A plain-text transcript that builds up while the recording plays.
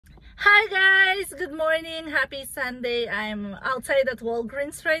Hi guys! Good morning! Happy Sunday! I'm outside at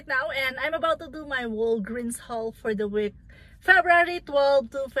Walgreens right now and I'm about to do my Walgreens haul for the week February 12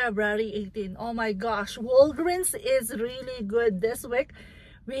 to February 18. Oh my gosh! Walgreens is really good this week.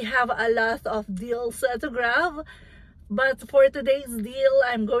 We have a lot of deals to grab. But for today's deal,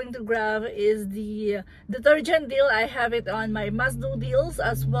 I'm going to grab is the detergent deal. I have it on my must-do deals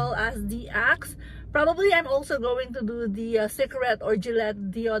as well as the Axe. Probably I'm also going to do the Secret or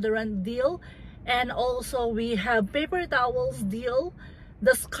Gillette deodorant deal. And also we have paper towels deal.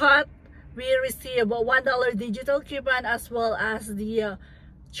 The Scott, we receive a $1 digital coupon as well as the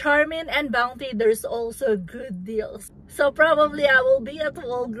Charmin and Bounty. There's also good deals. So probably I will be at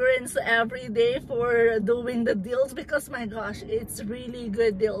Walgreens every day for doing the deals because my gosh, it's really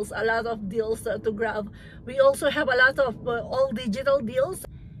good deals. A lot of deals to grab. We also have a lot of all digital deals.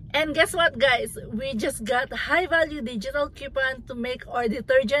 And guess what guys, we just got high value digital coupon to make our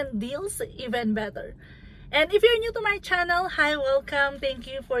detergent deals even better. And if you're new to my channel, hi, welcome. Thank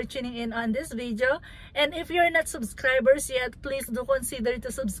you for tuning in on this video. And if you're not subscribers yet, please do consider to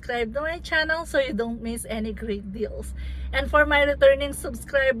subscribe to my channel so you don't miss any great deals. And for my returning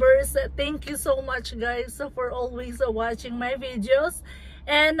subscribers, thank you so much guys for always watching my videos.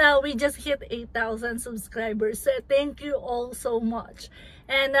 And we just hit 8,000 subscribers. Thank you all so much.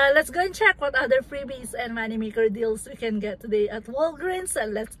 And let's go and check what other freebies and moneymaker deals we can get today at Walgreens.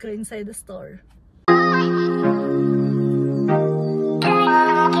 And let's go inside the store.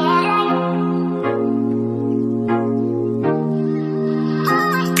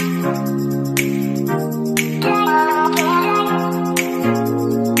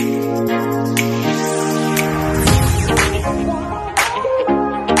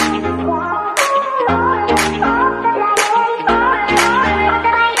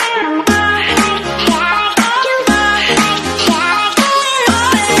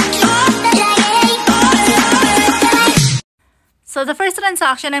 So the first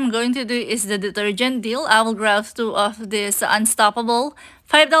transaction I'm going to do is the detergent deal. I will grab two of this Unstoppable.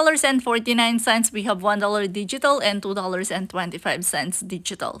 $5.49. We have $1 digital and $2.25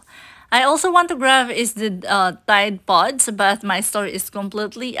 digital. I also want to grab is the Tide Pods, but my store is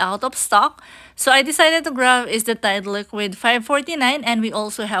completely out of stock. So I decided to grab is the Tide Liquid $5.49, and we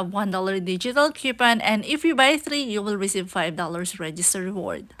also have $1 digital coupon. And if you buy 3, you will receive $5 register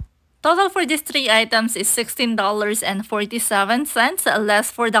reward. Total for these 3 items is $16.47,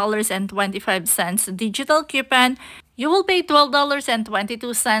 less $4.25 digital coupon. You will pay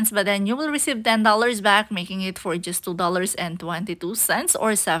 $12.22, but then you will receive $10 back, making it for just $2.22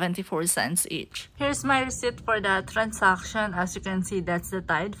 or 74 cents each. Here's my receipt for that transaction. As you can see, that's the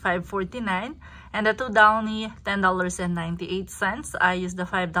Tide $5.49 and the 2 Downy $10.98. I used the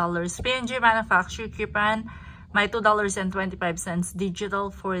 $5 P&G manufacturer coupon. My $2.25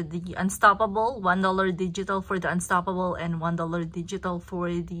 digital for the Unstoppable, $1 digital for the Unstoppable, and $1 digital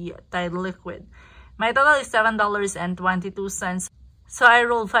for the Tide Liquid. My total is $7.22. So I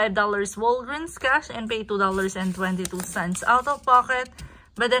rolled $5 Walgreens cash and paid $2.22 out of pocket.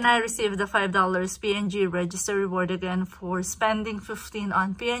 But then I received the $5 P&G register reward again for spending $15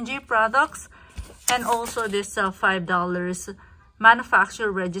 on P&G products. And also this $5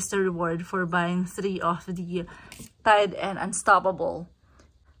 manufacturer register reward for buying 3 of the Tide and Unstoppable.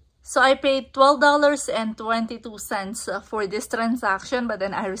 So I paid $12.22 for this transaction, but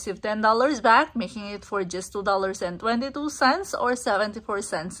then I received $10 back, making it for just $2.22 or 74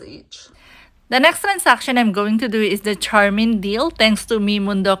 cents each. The next transaction I'm going to do is the Charmin deal. Thanks to Mi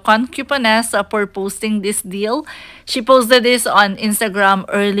Mundo Concuponess for posting this deal. She posted this on Instagram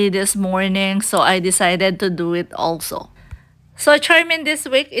early this morning, so I decided to do it also. So Charmin this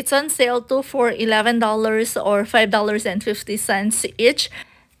week, it's on sale too for $11 or $5.50 each.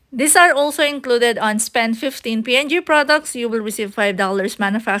 These are also included on spend 15 P&G products. You will receive $5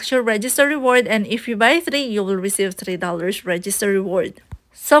 manufacturer register reward, and if you buy 3, you will receive $3 register reward.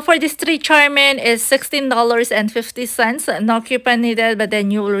 So for this 3 Charmin is $16.50. No coupon needed, but then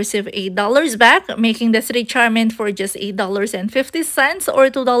you will receive $8 back, making the 3 Charmin for just $8.50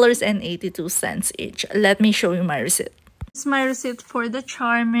 or $2.82 each. Let me show you my receipt. This is my receipt for the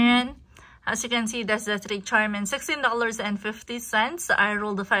Charmin. As you can see, that's the 3 Charmin, $16.50. I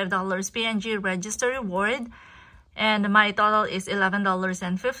rolled the $5 P&G register reward. And my total is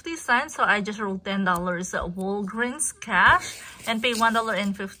 $11.50. So I just rolled $10 Walgreens cash and paid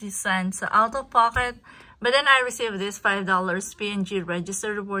 $1.50 out of pocket. But then I received this $5 P&G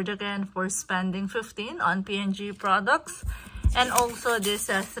register reward again for spending $15 on P&G products. And also this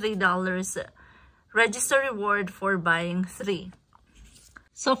 $3 register reward for buying 3.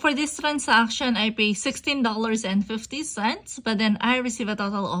 So for this transaction, I pay $16.50, but then I receive a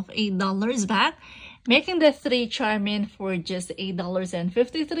total of $8 back, making the 3 charming for just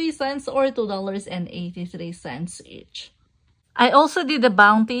 $8.53 or $2.83 each. I also did the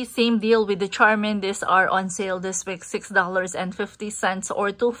bounty, same deal with the charming. These are on sale this week, $6.50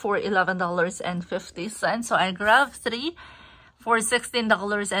 or 2 for $11.50. So I grabbed 3 for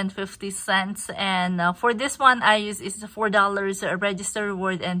 $16.50, and for this one I use is $4 register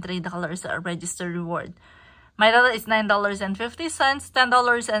reward and $3 register reward. My total is $9.50,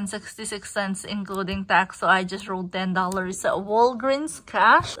 $10.66 including tax, so I just rolled $10 Walgreens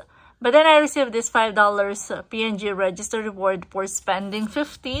cash. But then I received this $5 PNG register reward for spending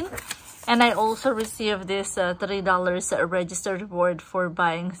 $15, and I also received this $3 register reward for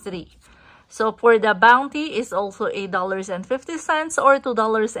buying 3. So for the bounty is also $8.50 or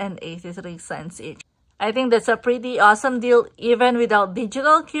 $2.83 each. I think that's a pretty awesome deal even without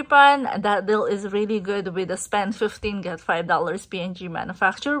digital coupon. That deal is really good with the spend 15 get $5 PNG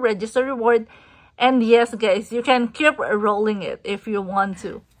manufacturer register reward. And yes guys, you can keep rolling it if you want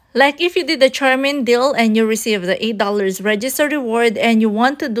to. Like if you did the charming deal and you receive the $8 register reward and you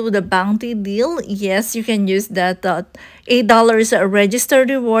want to do the bounty deal, yes, you can use that $8 register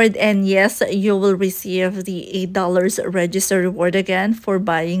reward, and yes, you will receive the $8 register reward again for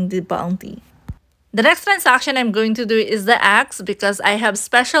buying the bounty. The next transaction I'm going to do is the Axe because I have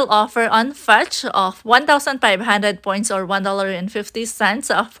special offer on Fetch of 1,500 points or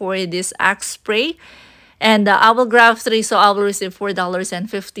 $1.50 for this Axe spray. And I will grab 3, so I will receive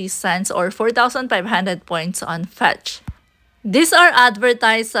 $4.50 or 4,500 points on Fetch. These are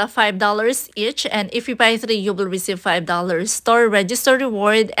advertised $5 each, and if you buy 3, you will receive $5 store register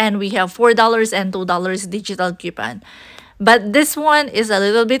reward, and we have $4 and $2 digital coupon. But this one is a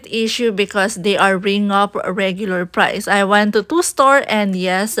little bit issue because they are ring up regular price. I went to 2 store and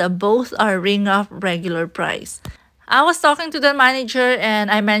yes, both are ring up regular price. I was talking to the manager and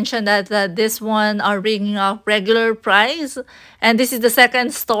I mentioned that this one are ringing up regular price, and this is the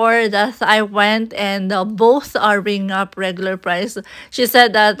second store that I went and both are ringing up regular price. She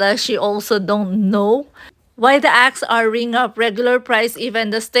said that she also don't know why the Axe are ringing up regular price, even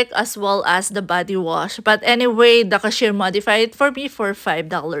the stick as well as the body wash. But anyway, the cashier modified it for me for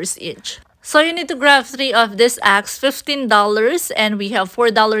 $5 each. So you need to grab 3 of this Axe, $15, and we have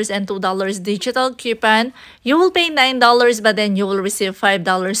 $4 and $2 digital coupon. You will pay $9, but then you will receive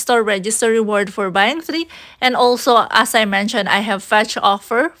 $5 store register reward for buying 3. And also, as I mentioned, I have Fetch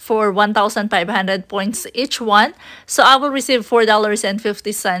offer for 1,500 points each one. So I will receive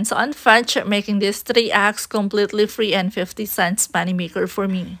 $4.50 on Fetch, making this 3 Axe completely free and 50 cents moneymaker for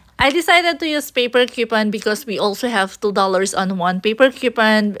me. I decided to use paper coupon because we also have $2 on one paper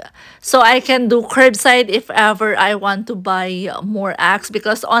coupon, so I can do curbside if ever I want to buy more Axe,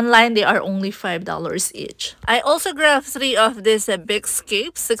 because online they are only $5 each. I also grabbed 3 of this Big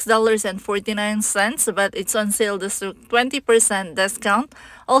Scape, $6.49, but it's on sale this 20% discount.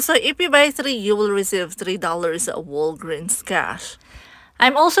 Also, if you buy 3, you will receive $3 Walgreens cash.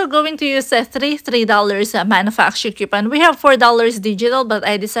 I'm also going to use a $3 manufacturer coupon. We have $4 digital, but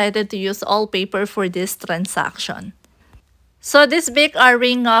I decided to use all paper for this transaction. So this big are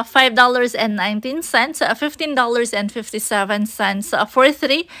ring $5.19, $15.57 for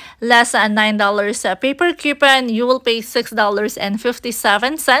 3, less $9 paper coupon. You will pay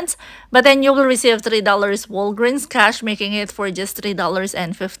 $6.57, but then you will receive $3 Walgreens cash, making it for just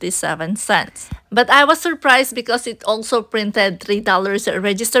 $3.57. But I was surprised because it also printed $3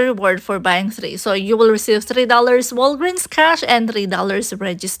 register reward for buying 3. So you will receive $3 Walgreens cash and $3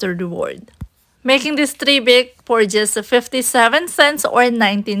 register reward, making this 3 big for just 57 cents or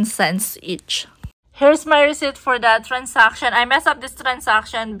 19 cents each. Here's my receipt for that transaction. I messed up this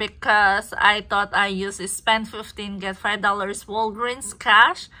transaction because I thought I used spend 15 get $5 Walgreens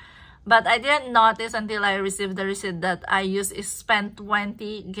cash, but I didn't notice until I received the receipt that I used spend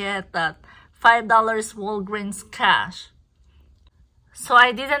 20 get that $5 Walgreens cash. So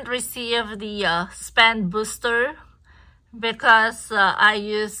I didn't receive the spend booster because I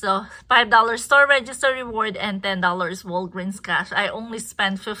used $5 store register reward and $10 Walgreens cash. I only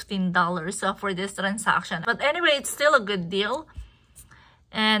spent $15 for this transaction. But anyway, it's still a good deal.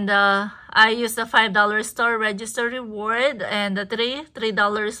 And I used the $5 store register reward and the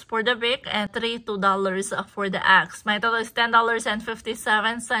 $3 for the Bic and $2 for the Axe. My total is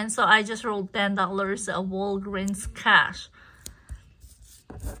 $10.57, so I just rolled $10 Walgreens cash.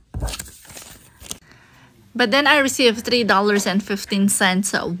 But then I received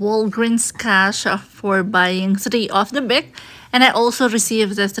 $3.15 Walgreens cash for buying 3 of the Bic. And I also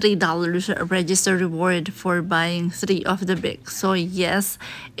received the $3 register reward for buying 3 of the Bic. So yes,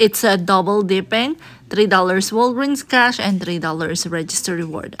 it's a double dipping. $3 Walgreens cash and $3 register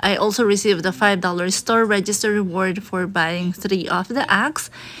reward. I also received the $5 store register reward for buying 3 of the Axe.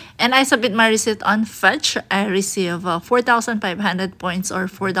 And I submit my receipt on Fetch. I receive 4,500 points or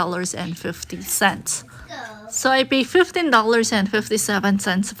 $4.50. So I pay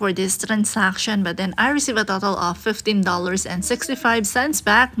 $15.57 for this transaction, but then I receive a total of $15.65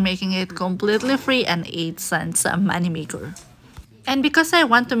 back, making it completely free and 8 cents a moneymaker. And because I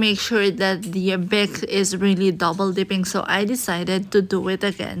want to make sure that the Bic is really double dipping, so I decided to do it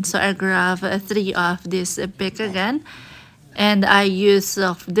again. So I grab 3 of this Bic again. And I use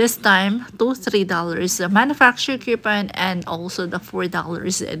this time $3 manufacturer coupon and also the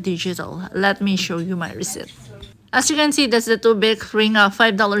 $4 digital. Let me show you my receipt. As you can see, that's the 2 Bic ring of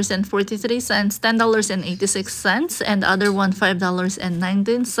 $5.43, $10.86, and the other one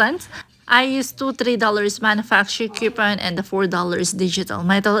 $5.19. I used $3 manufacturer coupon and the $4 digital.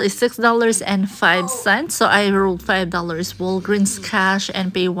 My total is $6.05. So I rolled $5 Walgreens cash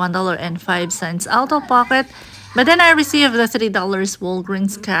and pay $1.05 out of pocket. But then I received the $3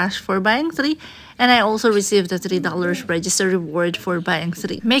 Walgreens cash for buying 3, and I also received the $3 register reward for buying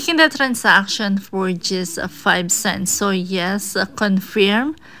 3, making the transaction for just 5 cents. So yes,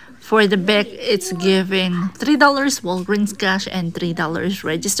 confirm. For the Bic, it's giving $3 Walgreens cash and $3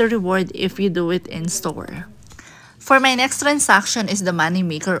 register reward if you do it in store. For my next transaction is the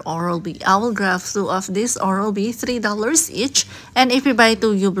Moneymaker Oral-B. I will grab 2 of this Oral-B, $3 each, and if you buy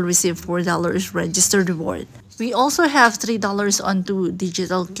 2, you will receive $4 register reward. We also have $3 on 2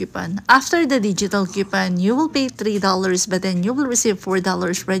 digital coupon. After the digital coupon, you will pay $3, but then you will receive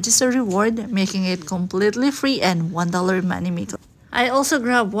 $4 register reward, making it completely free and $1 moneymaker. I also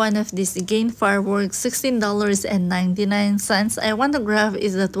grabbed 1 of these Gain Fireworks, $16.99. I want to grab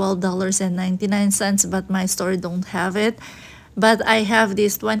is the $12.99, but my store don't have it. But I have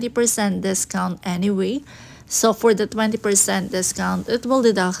this 20% discount anyway. So for the 20% discount, it will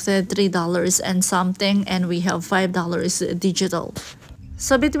deduct $3 and something, and we have $5 digital.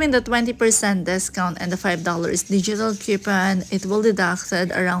 So between the 20% discount and the $5 digital coupon, it will deduct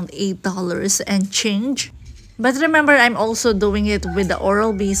around $8 and change. But remember, I'm also doing it with the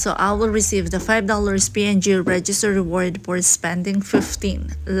Oral-B, so I will receive the $5 P&G register reward for spending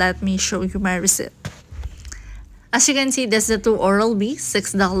 $15. Let me show you my receipt. As you can see, that's the 2 Oral-B,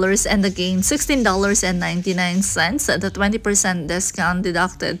 $6, and the Gain, $16.99. The 20% discount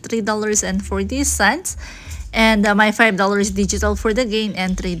deducted $3.40, and my $5 digital for the Gain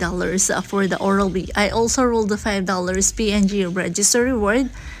and $3 for the Oral-B. I also rolled the $5 P&G register reward.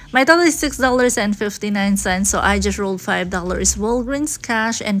 My total is $6.59, so I just rolled $5 Walgreens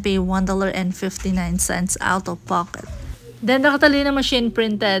cash and pay $1.59 out of pocket. Then the Catalina machine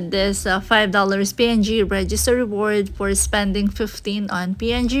printed this $5 P&G register reward for spending $15 on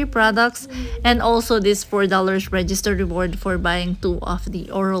P&G products, and also this $4 register reward for buying 2 of the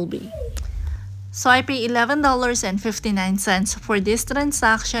Oral-B. So I pay $11.59 for this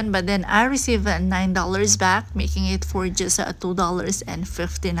transaction, but then I receive $9 back, making it for just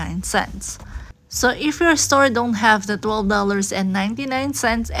 $2.59. So if your store don't have the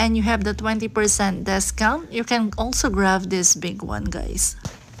 $12.99 and you have the 20% discount, you can also grab this big one, guys.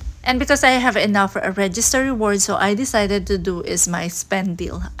 And because I have enough register reward, so I decided to do is my spend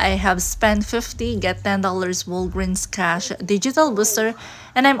deal. I have spent $50, get $10 Walgreens cash digital booster,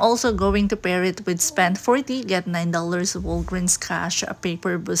 and I'm also going to pair it with spend $40, get $9 Walgreens cash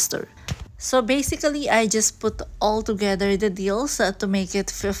paper booster. So basically, I just put all together the deals to make it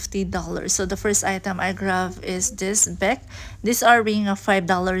 $50. So the first item I grab is this Bic. These are being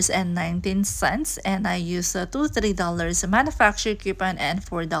 $5.19, and I use $3 manufacturer coupon and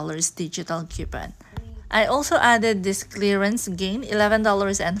 $4 digital coupon. I also added this clearance Gain,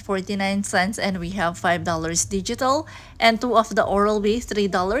 $11.49, and we have $5 digital, and 2 of the Oral-B,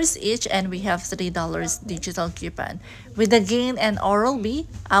 $3 each, and we have $3 digital coupon. With the Gain and Oral-B,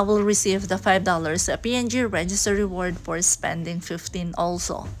 I will receive the $5 P&G register reward for spending $15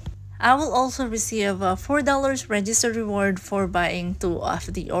 also. I will also receive a $4 register reward for buying 2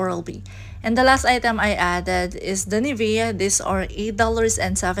 of the Oral-B. And the last item I added is the Nivea. These are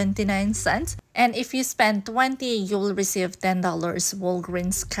 $8.79. And if you spend $20, you will receive $10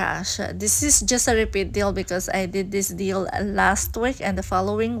 Walgreens cash. This is just a repeat deal because I did this deal last week and the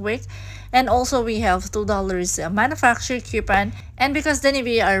following week. And also we have $2 manufacturer coupon. And because the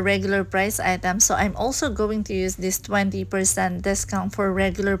Nivea are regular price items, so I'm also going to use this 20% discount for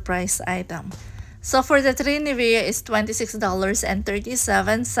regular price item. So for the 3 Nivea is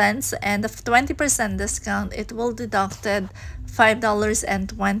 $26.37, and the 20% discount, it will deducted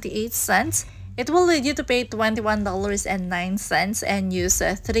 $5.28. It will lead you to pay $21.09 and use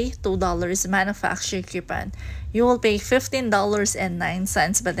a $2 manufacturer coupon. You will pay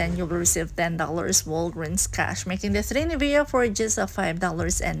 $15.09, but then you will receive $10 Walgreens cash, making the 3 Nivea for just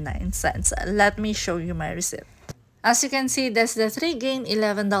 $5.09. Let me show you my receipt. As you can see, that's the 3 Gain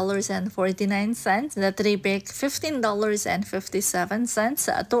 $11.49, the 3 Pick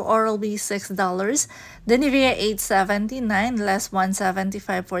 $15.57, 2 Oral-B $6, the Nivea $8.79 less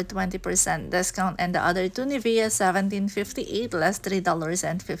 $1.75 for 20% discount, and the other 2 Nivea $17.58 less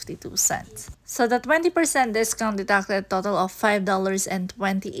 $3.52. So the 20% discount deducted total of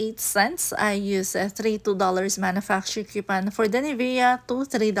 $5.28. I use a $2 manufacturer coupon for the Nivea,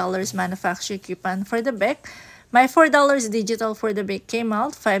 $3 manufacturer coupon for the Bic. My $4 digital for the Bic came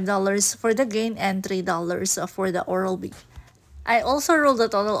out, $5 for the Gain, and $3 for the Oral-B. I also rolled a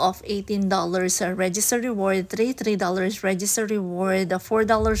total of $18 register reward, $3 register reward,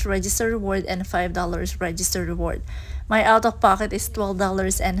 $4 register reward, and $5 register reward. My out-of-pocket is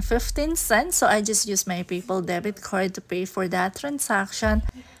 $12.15, so I just used my PayPal debit card to pay for that transaction.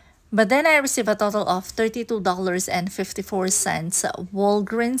 But then I received a total of $32.54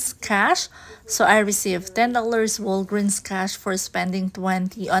 Walgreens cash. So I received $10 Walgreens cash for spending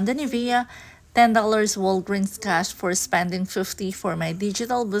 $20 on the Nivea, $10 Walgreens cash for spending $50 for my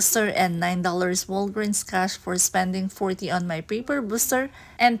digital booster, and $9 Walgreens cash for spending $40 on my paper booster,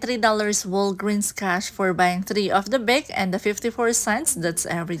 and $3 Walgreens cash for buying 3 of the Bic, and the 54 cents, that's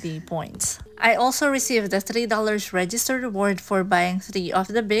everyday points. I also received the $3 register reward for buying 3 of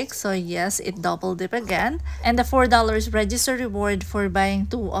the Bic, so yes, it double dip again, and the $4 register reward for buying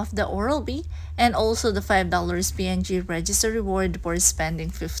 2 of the Oral-B, and also the $5 P&G register reward for spending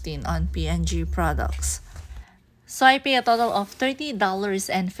 $15 on P&G products. So I pay a total of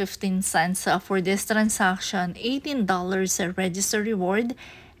 $30.15 for this transaction, $18 register reward,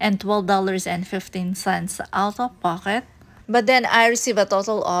 and $12.15 out of pocket. But then I receive a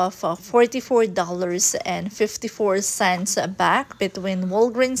total of $44.54 back between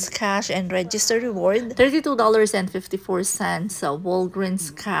Walgreens cash and register reward, $32.54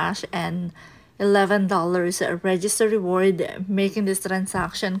 Walgreens cash, and $11 register reward, making this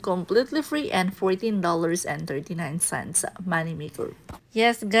transaction completely free, and $14.39 moneymaker.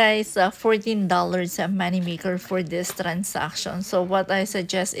 Yes guys, $14 moneymaker for this transaction. So what I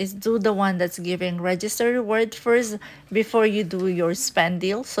suggest is do the one that's giving register reward first before you do your spend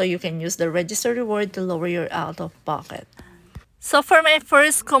deal, so you can use the register reward to lower your out of pocket. So for my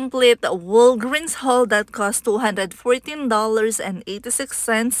first complete Walgreens haul that cost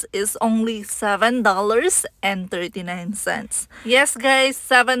 $214.86 is only $7.39. Yes guys,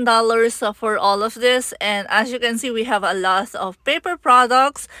 $7 for all of this. And as you can see, we have a lot of paper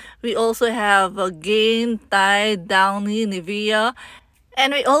products. We also have Gain, Tide, Downy, Nivea.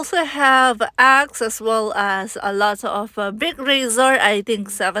 And we also have Axe, as well as a lot of big razor. I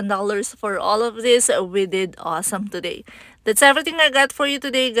think $7 for all of this. We did awesome today. That's everything I got for you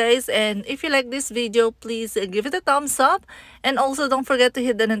today guys, and if you like this video, please give it a thumbs up, and also don't forget to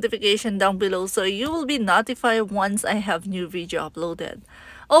hit the notification down below so you will be notified once I have new video uploaded.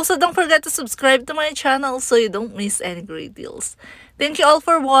 Also, don't forget to subscribe to my channel so you don't miss any great deals. Thank you all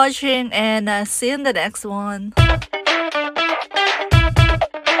for watching, and see you in the next one.